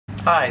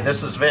Hi,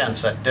 this is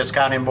Vince at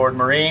Discount Inboard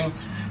Marine.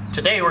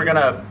 Today we're going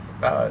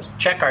to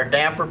check our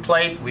damper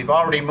plate. We've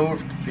already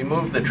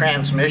removed the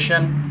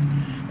transmission,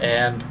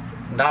 and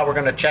now we're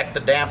going to check the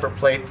damper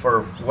plate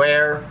for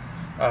wear.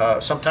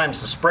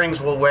 Sometimes the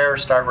springs will wear,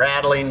 start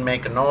rattling,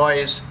 make a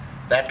noise.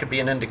 That could be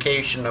an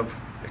indication of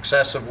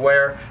excessive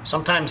wear.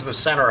 Sometimes the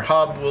center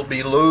hub will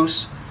be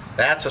loose.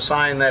 That's a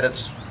sign that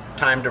it's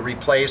time to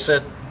replace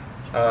it.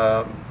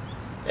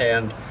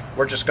 And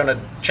we're just going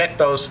to check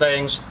those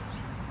things,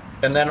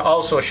 and then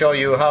also show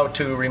you how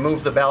to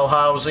remove the bell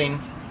housing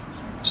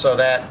so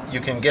that you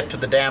can get to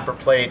the damper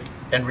plate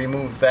and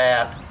remove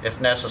that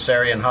if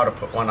necessary, and how to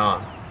put one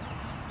on.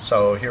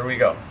 So here we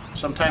go.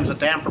 Sometimes the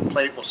damper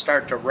plate will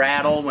start to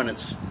rattle when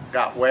it's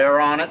got wear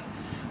on it.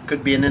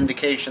 Could be an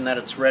indication that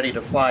it's ready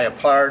to fly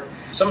apart.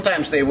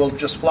 Sometimes they will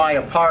just fly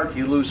apart.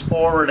 You lose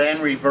forward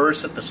and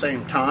reverse at the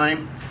same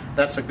time.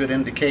 That's a good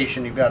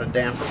indication you've got a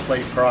damper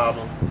plate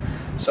problem.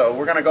 So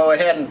we're going to go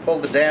ahead and pull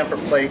the damper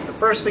plate. The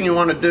first thing you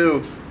want to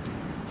do,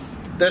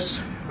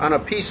 this on a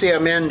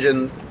PCM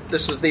engine,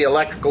 this is the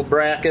electrical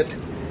bracket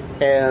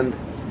and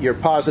your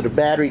positive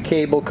battery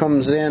cable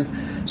comes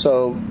in.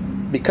 So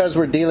because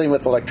we're dealing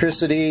with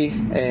electricity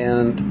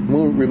and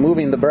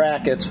removing the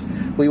brackets,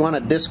 we want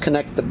to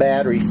disconnect the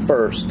battery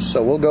first.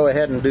 So we'll go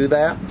ahead and do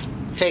that.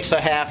 It takes a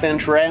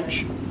 1/2-inch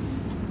wrench.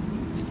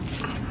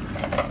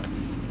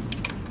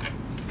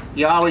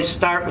 You always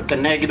start with the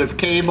negative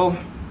cable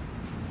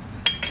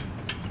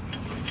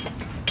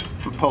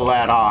and pull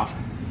that off.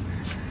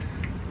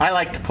 I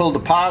like to pull the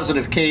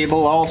positive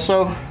cable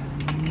also,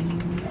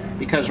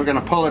 because we're going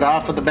to pull it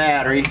off of the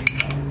battery.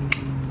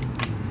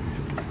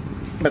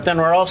 But then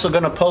we're also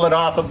going to pull it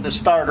off of the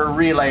starter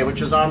relay,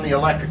 which is on the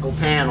electrical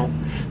panel.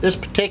 This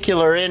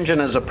particular engine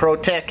is a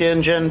ProTech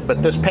engine,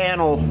 but this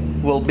panel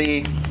will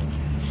be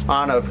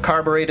on a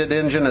carbureted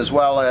engine as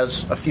well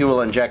as a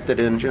fuel injected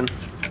engine.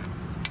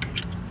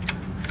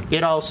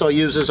 It also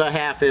uses a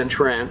 1/2-inch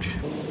wrench.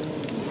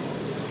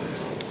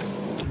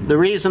 The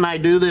reason I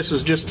do this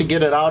is just to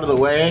get it out of the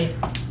way.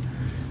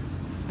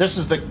 This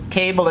is the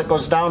cable that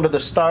goes down to the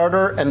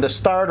starter, and the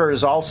starter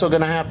is also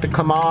going to have to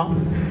come off.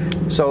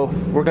 So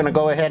we're going to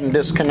go ahead and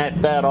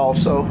disconnect that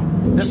also.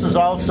 This is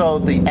also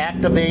the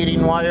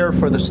activating wire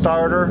for the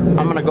starter.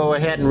 I'm going to go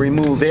ahead and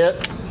remove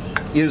it.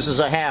 Uses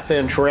a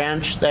 1/2-inch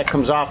wrench. That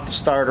comes off the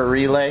starter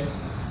relay.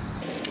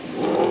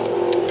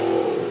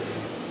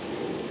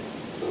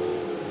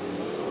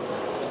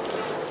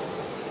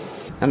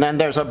 And then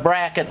there's a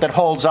bracket that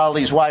holds all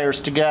these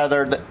wires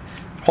together that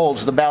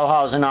holds the bell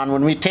housing on.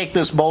 When we take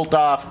this bolt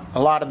off,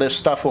 a lot of this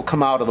stuff will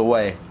come out of the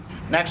way.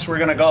 Next, we're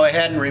going to go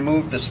ahead and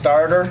remove the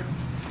starter.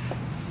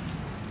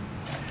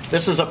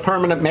 This is a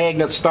permanent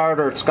magnet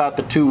starter. It's got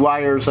the 2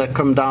 wires that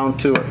come down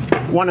to it.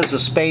 One is a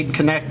spade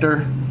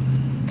connector.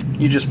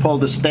 You just pull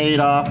the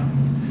spade off.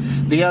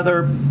 The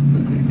other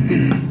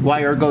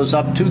wire goes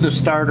up to the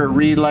starter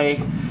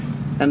relay,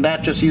 and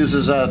that just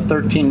uses a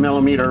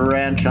 13mm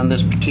wrench on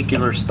this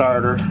particular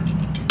starter.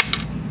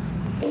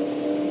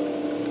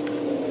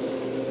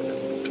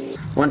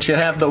 Once you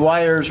have the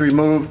wires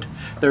removed,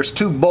 there's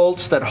 2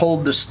 bolts that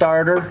hold the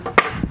starter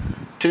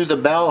to the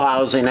bell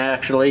housing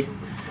actually.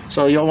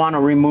 So you'll want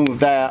to remove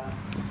that.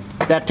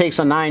 That takes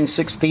a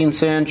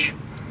 9/16"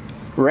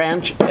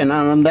 wrench, and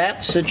on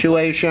that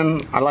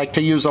situation I like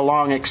to use a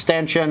long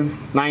extension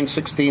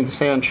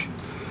 9/16"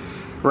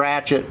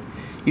 ratchet.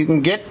 You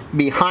can get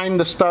behind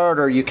the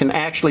starter, you can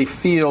actually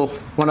feel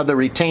one of the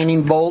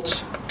retaining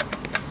bolts.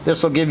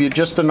 This will give you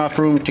just enough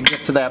room to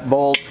get to that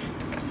bolt,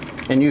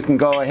 and you can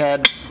go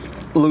ahead,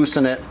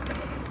 loosen it,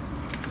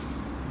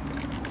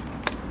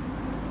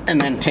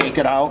 and then take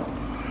it out.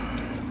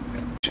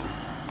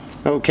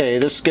 Okay,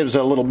 this gives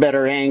a little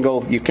better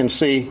angle. You can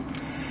see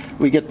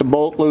we get the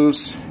bolt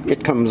loose,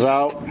 it comes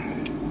out,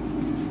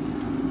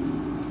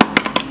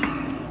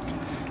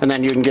 and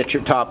then you can get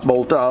your top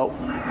bolt out,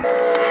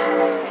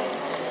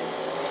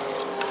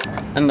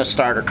 and the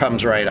starter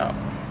comes right out.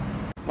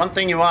 One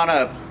thing you want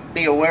to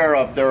be aware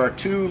of, there are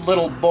 2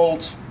 little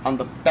bolts on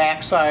the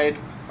back side,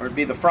 or it'd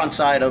be the front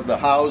side of the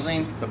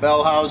housing, the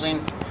bell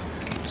housing.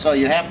 So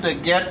you have to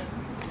get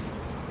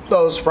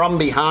those from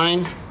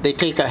behind. They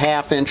take a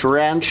 1/2-inch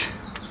wrench.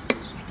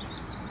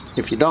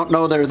 If you don't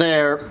know they're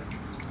there,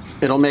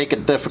 it'll make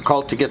it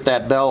difficult to get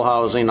that bell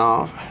housing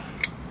off.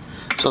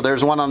 So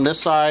there's one on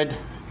this side,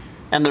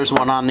 and there's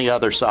one on the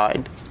other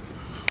side.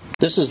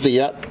 This is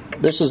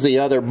the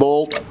other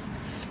bolt.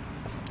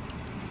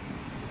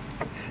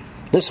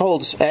 This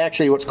holds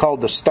actually what's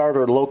called the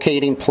starter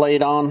locating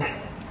plate on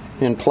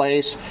in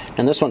place,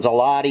 and this one's a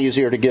lot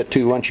easier to get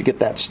to once you get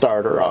that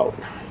starter out.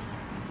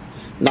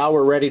 Now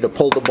we're ready to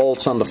pull the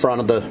bolts on the front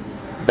of the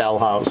bell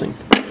housing.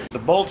 The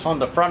bolts on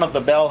the front of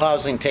the bell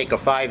housing take a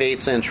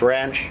 5/8"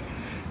 wrench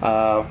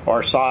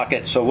or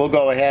socket, so we'll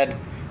go ahead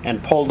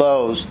and pull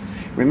those.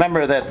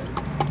 Remember that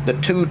the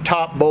 2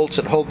 top bolts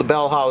that hold the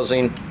bell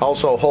housing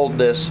also hold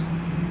this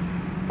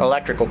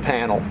electrical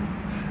panel.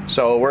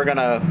 So we're going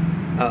to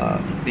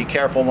be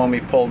careful when we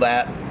pull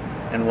that,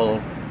 and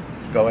we'll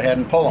go ahead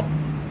and pull them.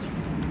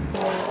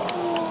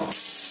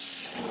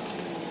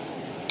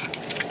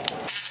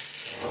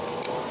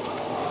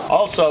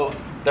 Also,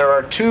 there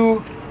are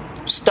two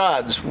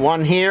studs,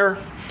 one here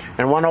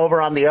and one over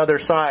on the other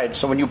side.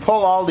 So when you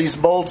pull all these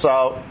bolts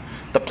out,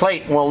 the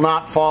plate will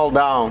not fall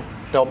down.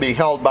 They'll be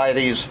held by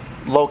these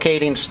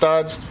locating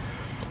studs.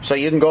 So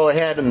you can go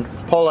ahead and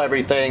pull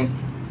everything.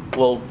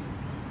 We'll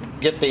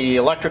get the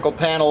electrical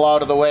panel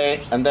out of the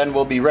way, and then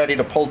we'll be ready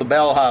to pull the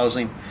bell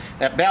housing.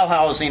 That bell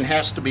housing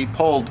has to be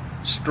pulled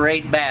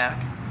straight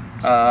back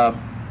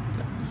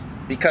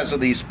because of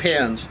these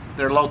pins.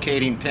 They're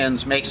locating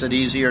pins, makes it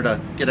easier to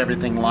get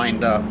everything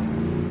lined up.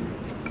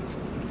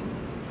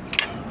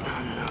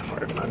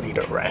 We're going to need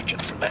a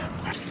ratchet for that.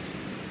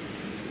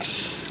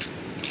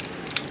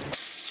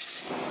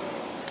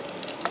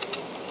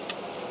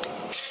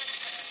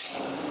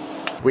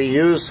 We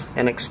use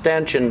an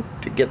extension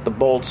to get the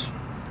bolts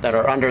that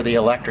are under the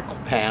electrical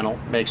panel.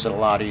 Makes it a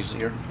lot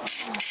easier.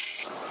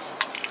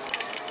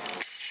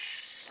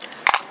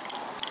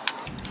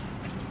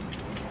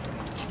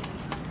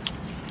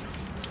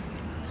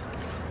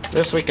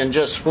 This we can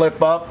just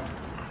flip up.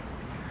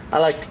 I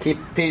like to keep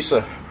a piece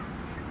of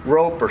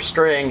rope or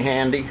string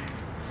handy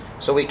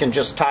so we can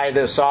just tie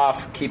this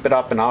off, keep it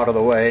up and out of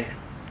the way.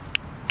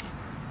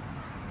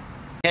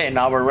 Okay,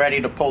 now we're ready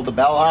to pull the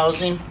bell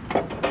housing.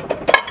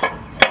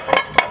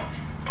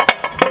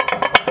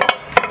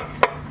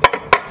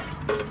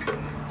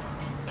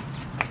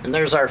 And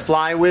there's our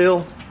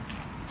flywheel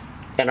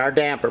and our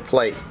damper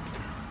plate.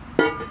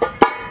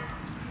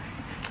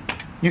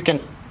 You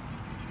can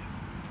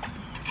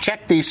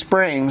check these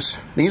springs.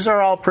 These are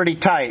all pretty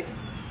tight,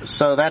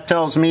 so that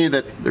tells me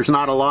that there's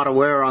not a lot of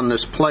wear on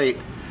this plate.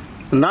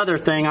 Another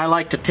thing, I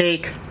like to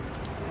take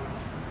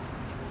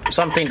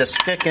something to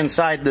stick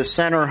inside the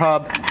center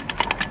hub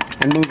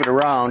and move it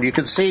around. You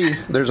can see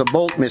there's a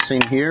bolt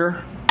missing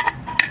here.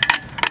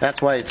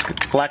 That's why it's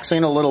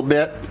flexing a little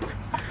bit,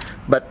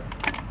 but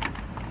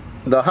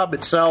the hub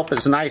itself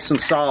is nice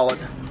and solid.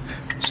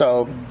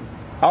 So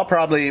I'll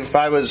probably, if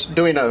I was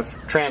doing a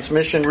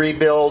transmission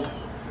rebuild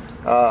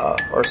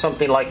or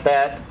something like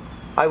that,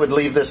 I would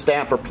leave this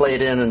damper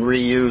plate in and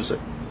reuse it.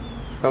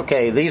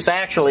 Okay, these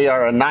actually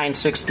are a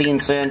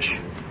 9/16 inch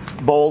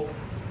bolt,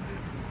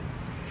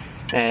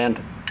 and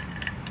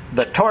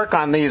the torque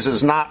on these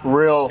is not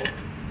real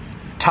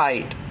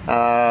tight.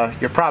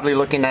 You're probably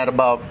looking at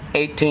about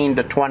 18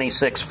 to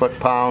 26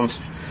 foot-pounds,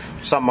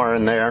 somewhere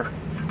in there.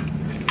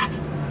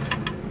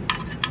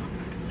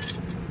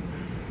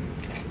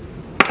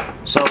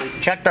 So we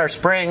checked our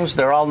springs,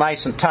 they're all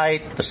nice and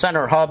tight. The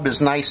center hub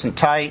is nice and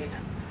tight.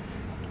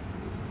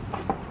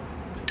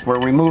 We're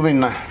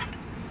removing the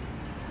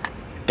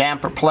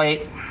damper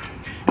plate.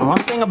 And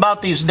one thing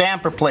about these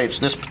damper plates,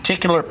 this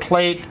particular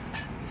plate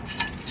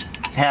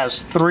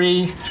has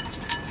 3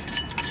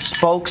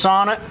 spokes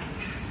on it.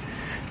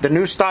 The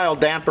new style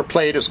damper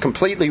plate is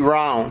completely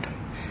round.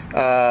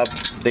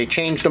 They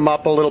changed them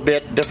up a little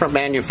bit, different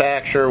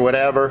manufacturer,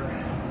 whatever.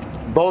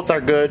 Both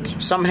are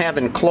good. Some have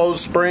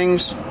enclosed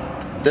springs.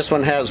 This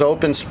one has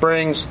open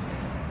springs,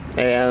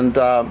 and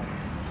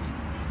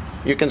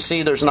you can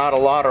see there's not a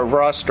lot of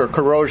rust or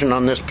corrosion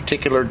on this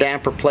particular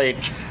damper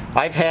plate.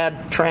 I've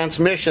had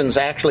transmissions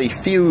actually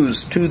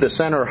fuse to the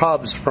center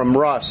hubs from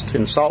rust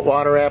in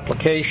saltwater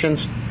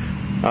applications.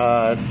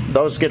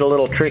 Those get a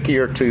little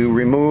trickier to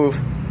remove,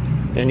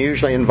 and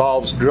usually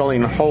involves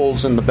drilling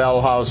holes in the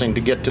bell housing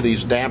to get to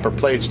these damper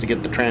plates to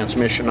get the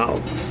transmission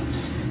out.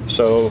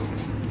 So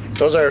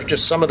those are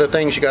just some of the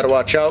things you got to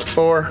watch out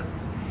for.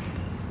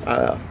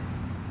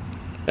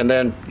 And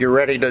then you're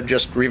ready to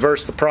just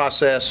reverse the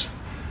process,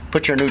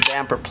 put your new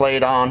damper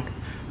plate on,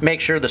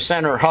 make sure the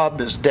center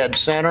hub is dead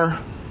center,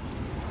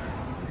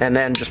 and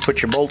then just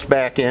put your bolts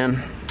back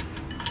in.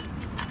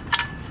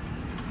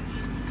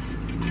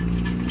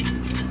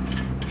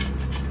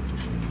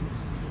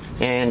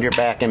 And you're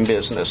back in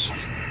business.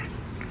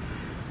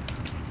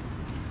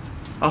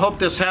 I hope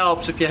this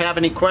helps. If you have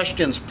any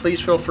questions,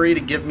 please feel free to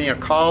give me a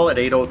call at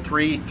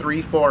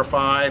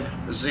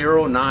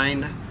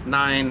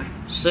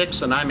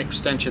 803-345-0996, and I'm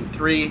extension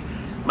 3.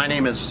 My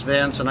name is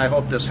Vince, and I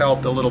hope this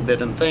helped a little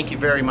bit, and thank you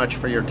very much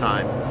for your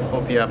time.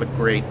 Hope you have a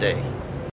great day.